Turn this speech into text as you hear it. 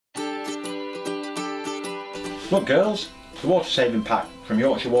Look girls, the water saving pack from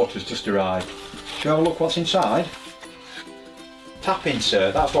Yorkshire Water's just arrived. Shall we have a look what's inside? Tap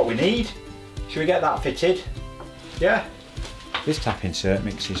insert, that's what we need. Should we get that fitted? Yeah. This tap insert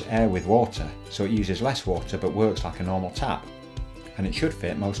mixes air with water, so it uses less water but works like a normal tap. And it should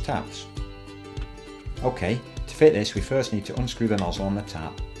fit most taps. Okay, to fit this we first need to unscrew the nozzle on the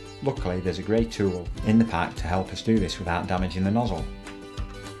tap. Luckily there's a grey tool in the pack to help us do this without damaging the nozzle.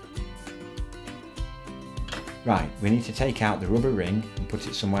 Right, we need to take out the rubber ring and put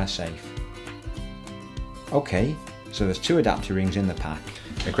it somewhere safe. Okay, so there's two adapter rings in the pack.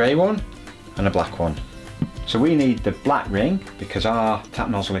 A grey one and a black one. So we need the black ring because our tap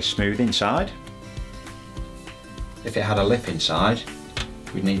nozzle is smooth inside. If it had a lip inside,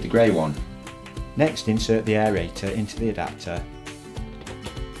 we'd need the grey one. Next, insert the aerator into the adapter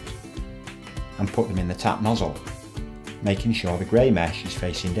and put them in the tap nozzle, making sure the grey mesh is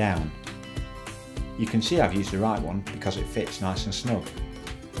facing down. You can see I've used the right one because it fits nice and snug.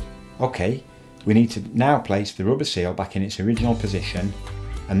 Okay, we need to now place the rubber seal back in its original position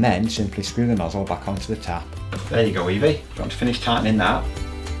and then simply screw the nozzle back onto the tap. There you go Evie, got to finish tightening that.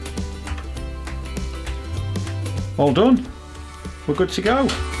 All done, we're good to go.